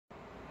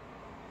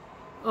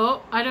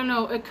Oh, I don't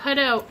know. It cut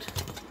out.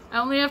 I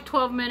only have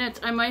 12 minutes.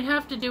 I might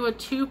have to do a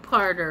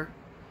two-parter.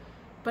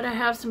 But I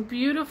have some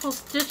beautiful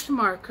stitch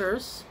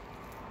markers.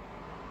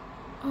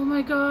 Oh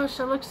my gosh,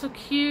 that looks so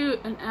cute.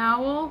 An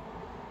owl.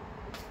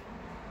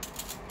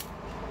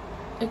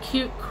 A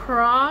cute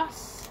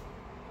cross.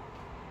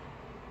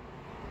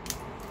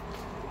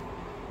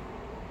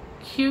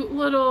 Cute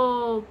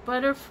little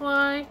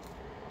butterfly.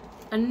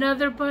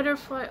 Another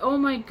butterfly. Oh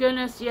my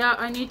goodness. Yeah,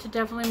 I need to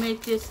definitely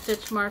make these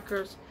stitch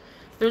markers.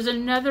 There's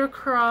another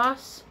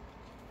cross.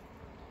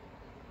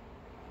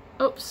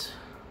 Oops.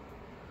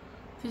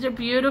 These are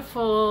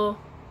beautiful.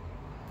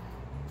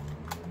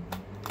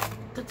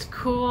 That's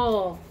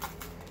cool.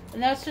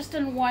 And that's just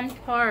in one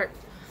part.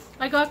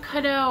 I got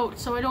cut out,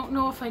 so I don't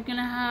know if I'm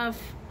gonna have,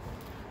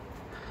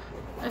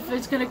 if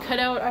it's gonna cut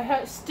out.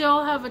 I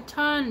still have a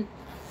ton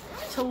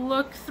to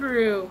look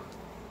through.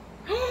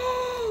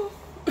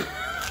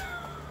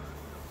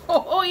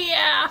 Oh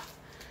yeah!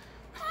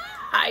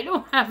 I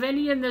don't have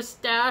any in the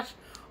stash.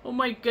 Oh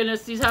my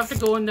goodness, these have to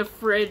go in the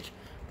fridge.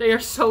 They are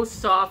so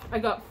soft. I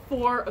got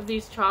 4 of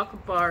these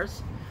chocolate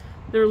bars.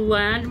 They're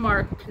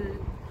landmarked.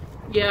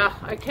 Yeah,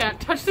 I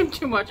can't touch them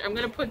too much. I'm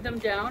gonna put them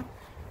down.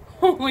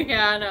 Oh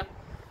Hannah.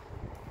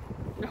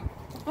 No.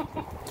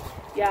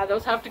 Yeah,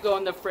 those have to go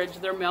in the fridge.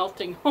 They're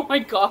melting. Oh my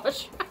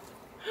gosh.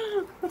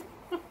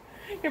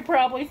 You're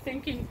probably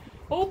thinking,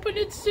 open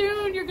it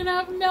soon. You're gonna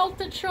have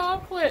melted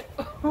chocolate.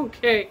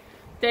 Okay,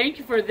 thank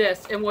you for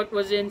this and what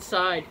was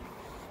inside.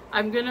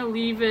 I'm gonna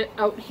leave it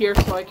out here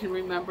so I can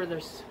remember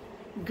there's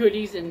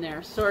goodies in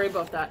there. Sorry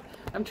about that.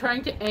 I'm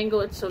trying to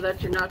angle it so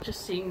that you're not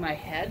just seeing my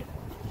head.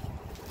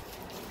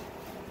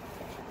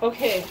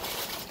 Okay.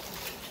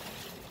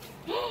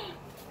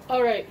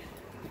 All right.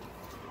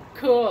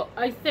 Cool.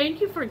 I thank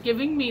you for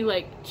giving me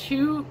like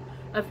 2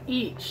 of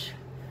each.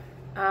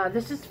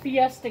 This is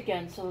Fiesta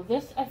again. So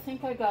this, I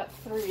think I got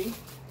 3.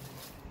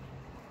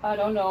 I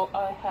don't know.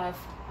 I have.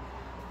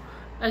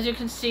 As you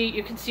can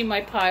see my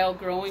pile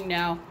growing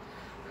now.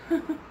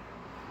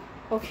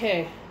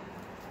 Okay.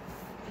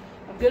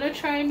 I'm gonna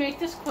try and make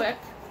this quick.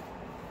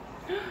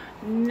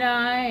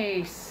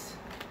 Nice.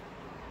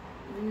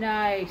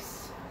 Nice.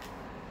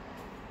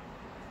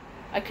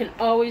 I can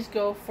always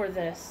go for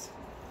this.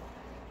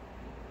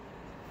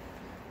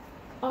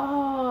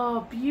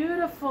 Oh,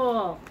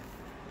 beautiful.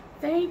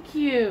 Thank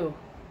you.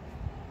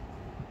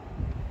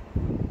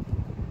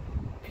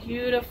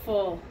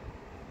 Beautiful.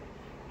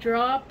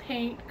 Draw,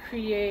 paint,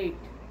 create.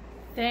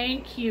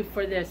 Thank you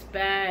for this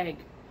bag.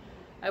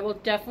 I will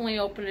definitely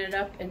open it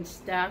up and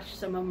stash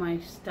some of my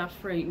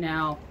stuff right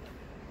now.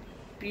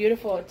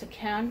 Beautiful. It's a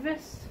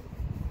canvas.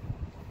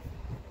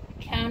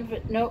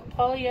 Canvas, no,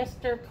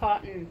 polyester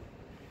cotton.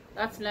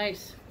 That's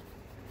nice.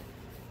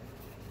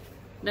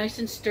 Nice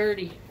and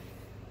sturdy.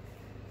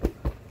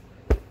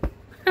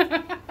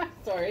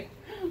 Sorry.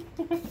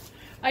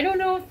 I don't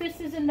know if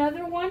this is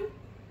another one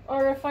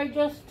or if I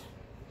just,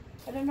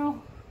 I don't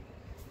know.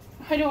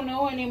 I don't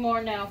know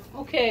anymore now.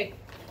 Okay.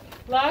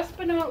 Last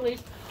but not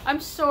least, I'm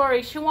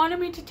sorry. She wanted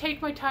me to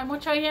take my time,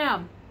 which I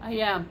am. I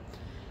am.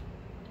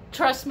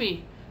 Trust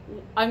me.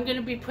 I'm going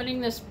to be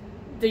putting the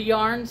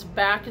yarns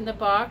back in the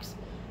box,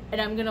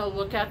 and I'm going to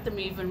look at them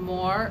even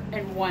more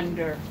and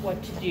wonder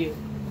what to do.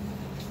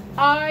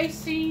 I've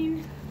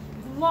seen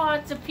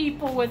lots of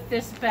people with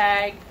this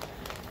bag.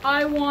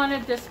 I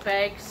wanted this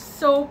bag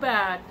so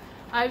bad.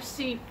 I've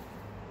seen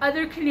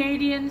other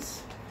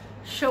Canadians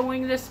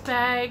showing this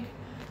bag.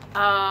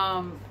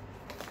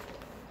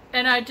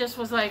 And I just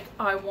was like,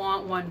 I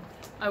want one.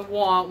 I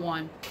want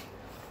one.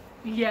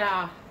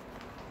 Yeah.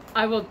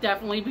 I will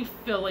definitely be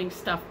filling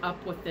stuff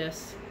up with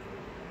this.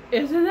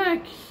 Isn't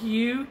that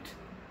cute?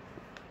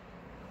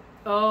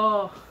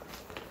 Oh,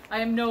 I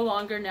am no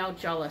longer now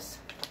jealous.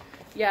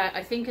 Yeah,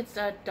 I think it's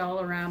that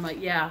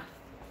Dollarama. Yeah.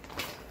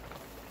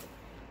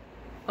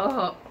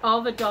 Oh,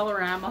 all the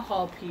Dollarama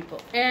haul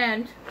people.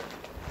 And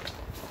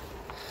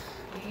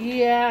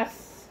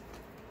yes,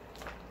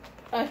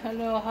 I don't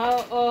know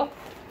how. Oh,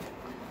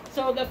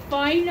 so the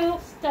final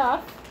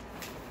stuff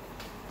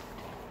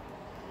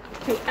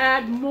to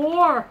add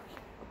more.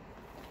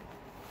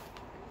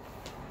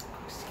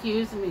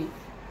 Excuse me.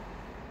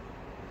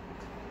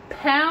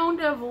 Pound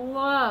of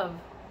love.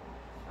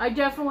 I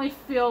definitely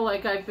feel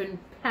like I've been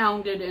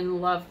pounded in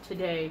love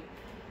today.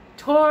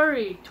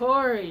 Tori.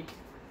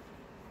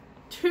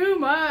 Too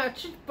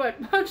much,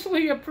 but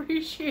muchly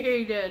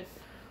appreciated.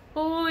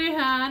 Holy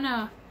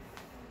Hannah.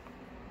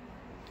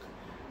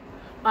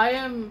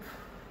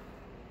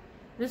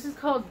 This is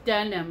called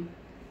denim.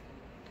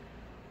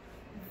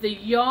 The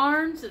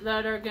yarns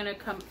that are gonna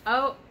come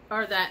out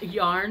are the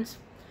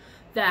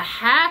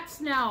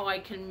hats now I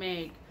can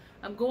make.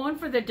 I'm going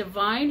for the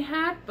Divine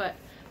hat, but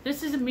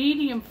this is a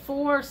medium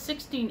 4,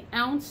 16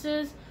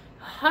 ounces,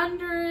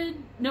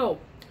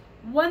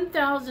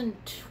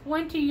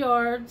 1,020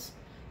 yards,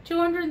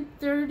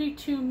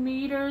 232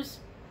 meters,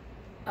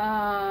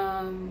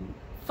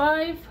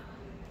 5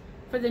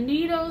 for the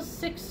needles,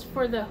 6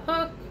 for the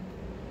hook,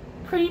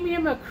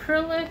 premium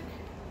acrylic.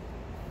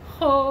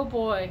 Oh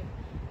boy,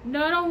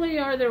 not only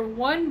are there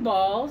one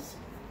blue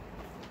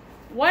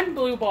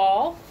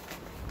ball,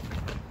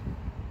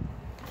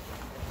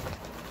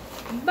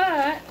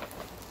 but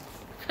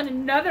got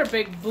another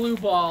big blue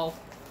ball.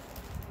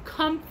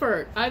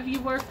 Comfort. I've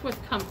worked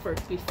with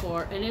Comfort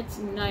before, and it's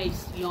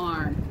nice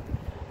yarn.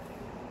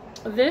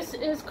 This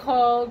is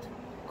called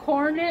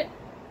Cornflower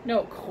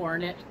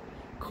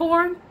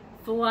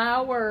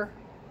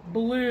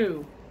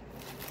Blue,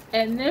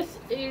 and this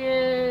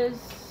is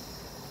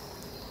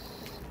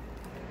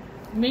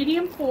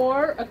medium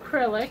 4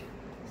 acrylic,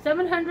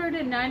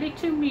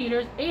 792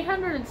 meters,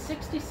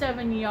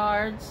 867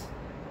 yards,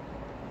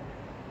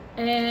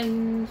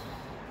 and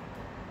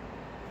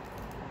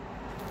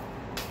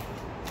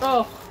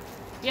oh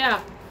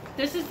yeah,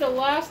 this is the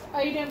last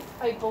item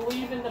I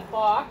believe in the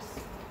box.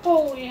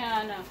 Holy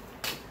Hannah.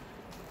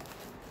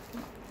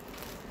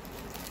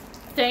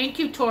 Thank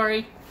you,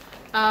 Tori.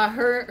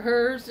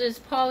 Hers is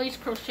Polly's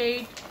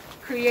Crochet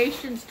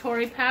Creations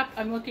Tori Pap.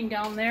 I'm looking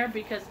down there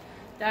because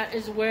that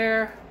is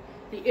where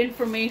the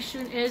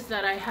information is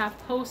that I have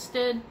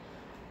posted.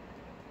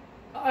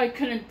 I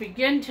couldn't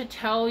begin to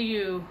tell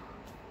you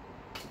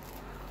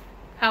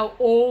how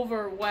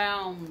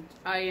overwhelmed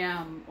I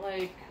am.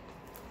 Like,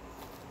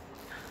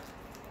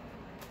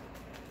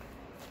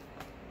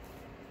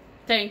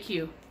 thank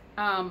you.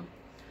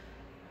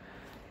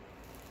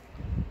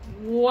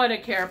 What a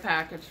care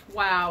package.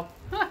 Wow.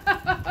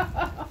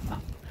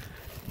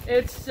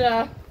 It's,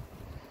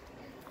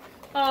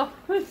 oh,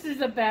 this is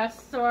the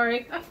best.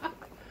 Sorry.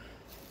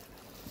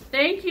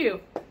 Thank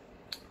you.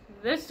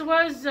 This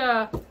was,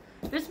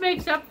 this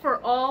makes up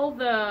for all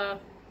the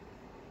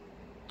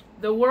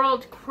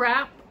world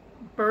crap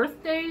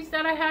birthdays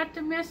that I had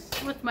to miss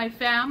with my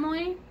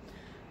family.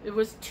 It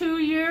was 2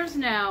 years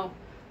now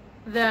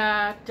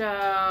that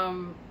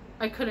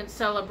I couldn't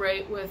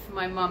celebrate with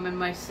my mom and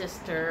my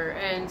sister,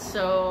 and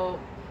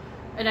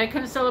I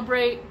couldn't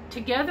celebrate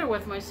together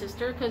with my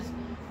sister because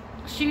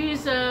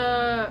she's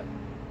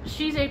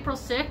April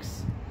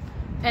 6th,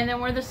 and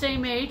then we're the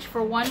same age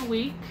for 1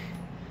 week,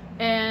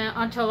 and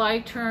until I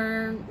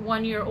turn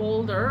 1 year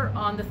older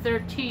on the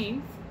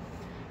 13th,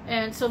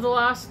 and so the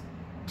last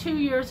 2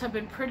 years have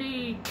been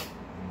pretty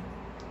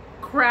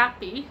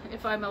crappy,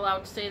 if I'm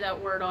allowed to say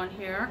that word on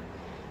here.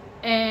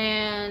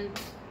 And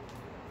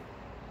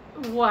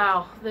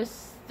wow,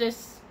 this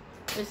is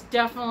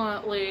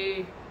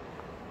definitely,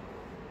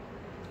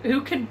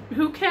 who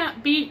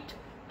can't beat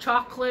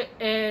chocolate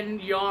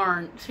and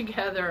yarn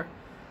together.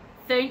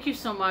 Thank you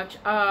so much.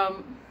 I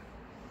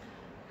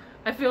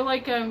feel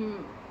like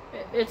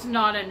it's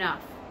not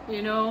enough,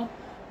 you know.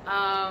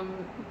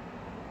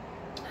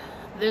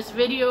 This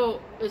video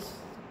is,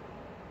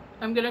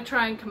 I'm gonna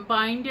try and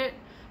combine it,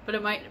 but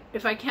it might,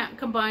 if I can't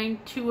combine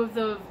two of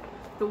the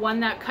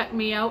one that cut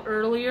me out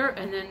earlier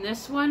and then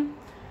this one,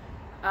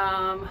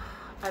 I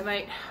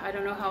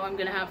don't know how I'm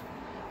gonna have,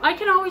 I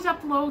can always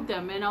upload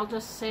them and I'll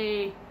just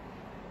say,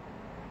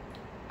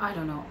 I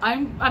don't know,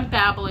 I'm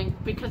babbling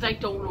because I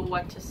don't know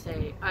what to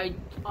say. I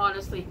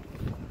honestly,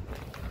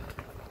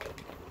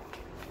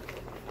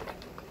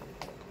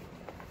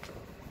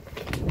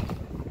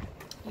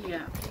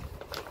 yeah,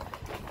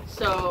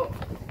 so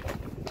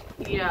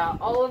yeah,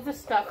 all of the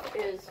stuff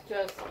is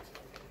just,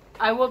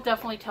 I will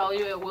definitely tell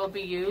you it will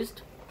be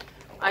used.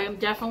 I am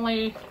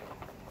definitely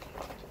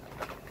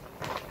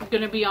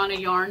going to be on a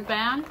yarn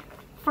ban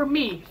for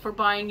me, for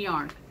buying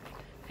yarn.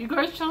 If you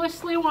guys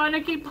seriously want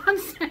to keep on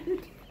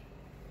sending,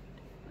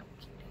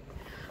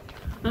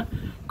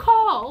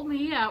 call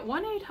me at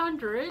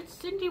 1-800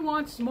 Cindy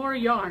wants more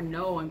yarn.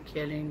 No, I'm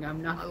kidding.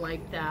 I'm not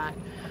like that.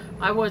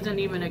 I wasn't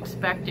even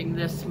expecting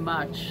this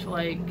much.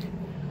 Like,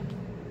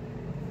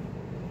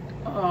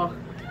 oh,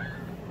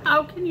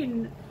 how can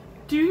you,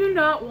 do you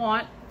not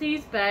want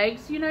these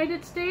bags,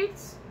 United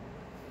States?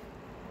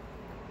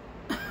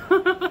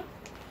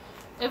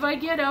 If I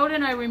get out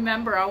and I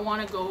remember, I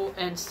want to go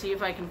and see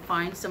if I can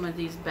find some of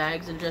these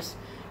bags and just,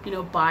 you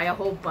know, buy a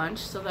whole bunch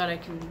so that I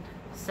can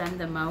send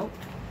them out.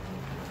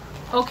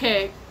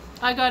 Okay,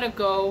 I gotta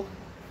go.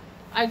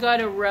 I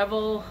gotta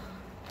revel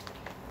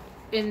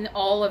in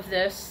all of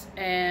this,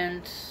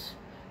 and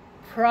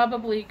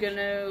probably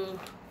gonna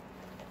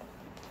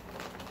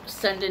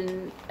send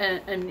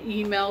an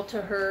email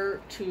to her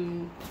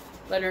to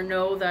let her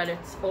know that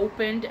it's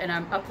opened and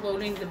I'm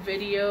uploading the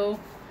video.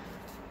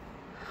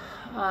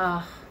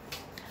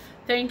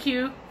 Thank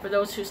you for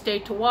those who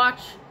stayed to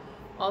watch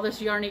all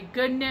this yarny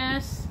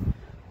goodness.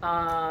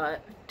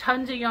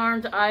 Tons of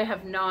yarns I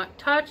have not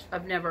touched.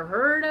 I've never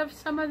heard of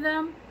some of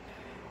them.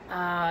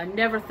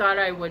 Never thought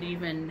I would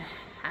even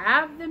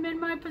have them in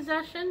my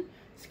possession.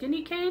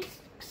 Skinny cakes.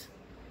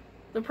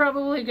 They're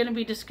probably going to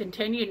be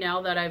discontinued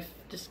now that I've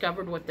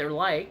discovered what they're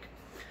like.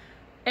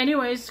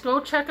 Anyways, go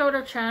check out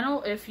her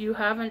channel if you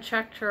haven't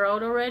checked her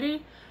out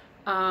already.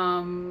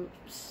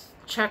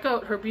 Check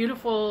out her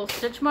beautiful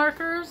stitch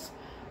markers.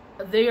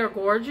 They are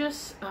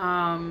gorgeous.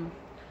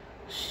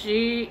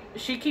 She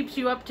keeps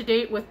you up to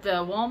date with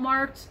the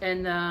Walmarts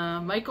and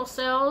the Michael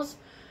sales,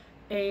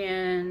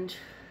 and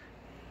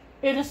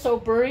it is so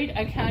buried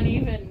I can't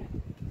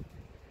even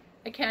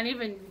I can't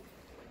even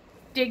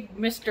dig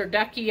Mr.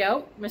 Ducky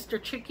out,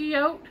 Mr. Chicky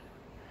out.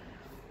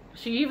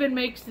 She even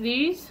makes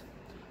these.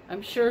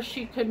 I'm sure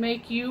she could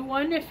make you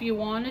one if you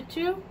wanted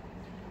to.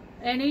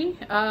 Any.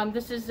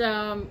 This is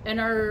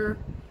NR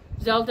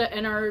Zelda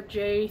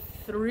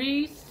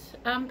NRJ3's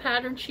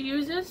pattern she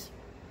uses.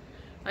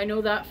 I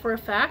know that for a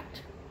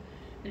fact.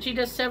 And she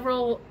does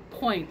several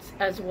points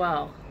as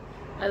well.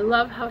 I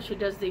love how she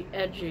does the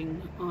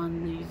edging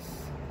on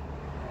these.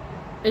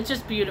 It's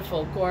just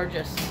beautiful,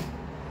 gorgeous.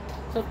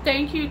 So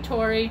thank you,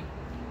 Tori.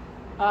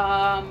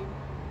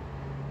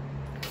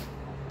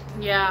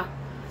 Yeah,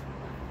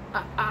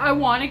 I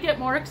want to get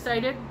more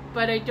excited,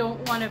 but I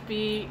don't want to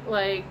be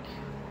like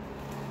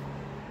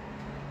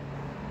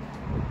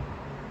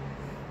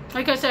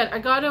I said, I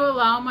got to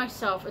allow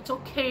myself. It's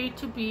okay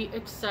to be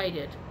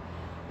excited.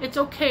 It's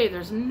okay.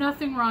 There's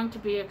nothing wrong to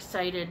be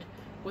excited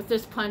with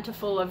this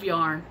plentiful of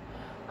yarn.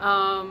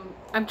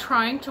 I'm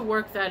trying to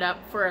work that up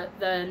for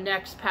the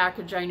next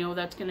package. I know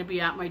that's going to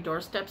be at my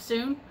doorstep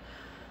soon.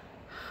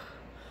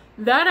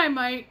 That I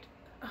might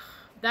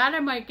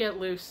get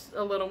loose,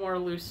 a little more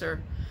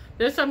looser.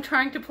 This, I'm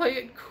trying to play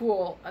it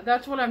cool.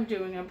 That's what I'm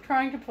doing. I'm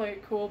trying to play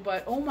it cool,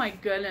 but oh my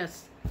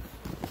goodness.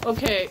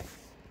 Okay.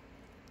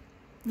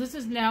 This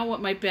is now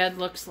what my bed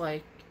looks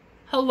like.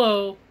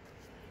 Hello.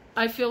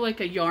 I feel like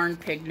a yarn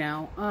pig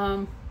now.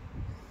 I'm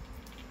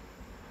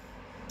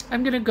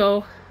gonna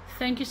go.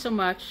 Thank you so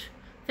much.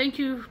 Thank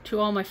you to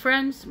all my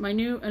friends, my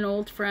new and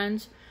old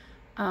friends.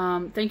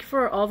 Thank you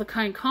for all the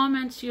kind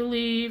comments you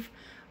leave.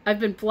 I've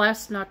been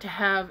blessed not to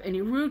have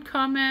any rude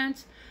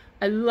comments.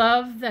 I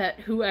love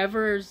that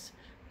whoever's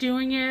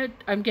doing it,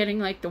 I'm getting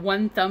like the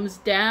 1 thumbs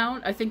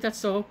down. I think that's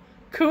so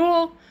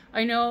cool.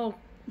 I know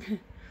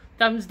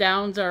thumbs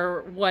downs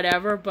are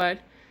whatever, but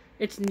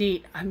it's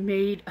neat. I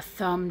made a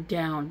thumb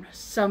down.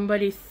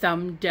 Somebody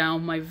thumbed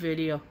down my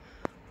video.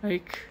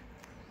 Like,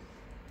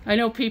 I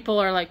know people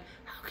are like,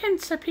 how can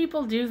some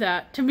people do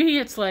that? To me,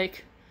 it's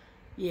like,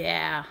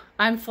 yeah,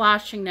 I'm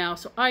flashing now,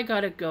 so I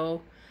gotta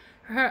go.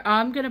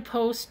 I'm gonna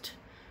post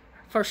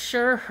for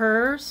sure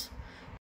hers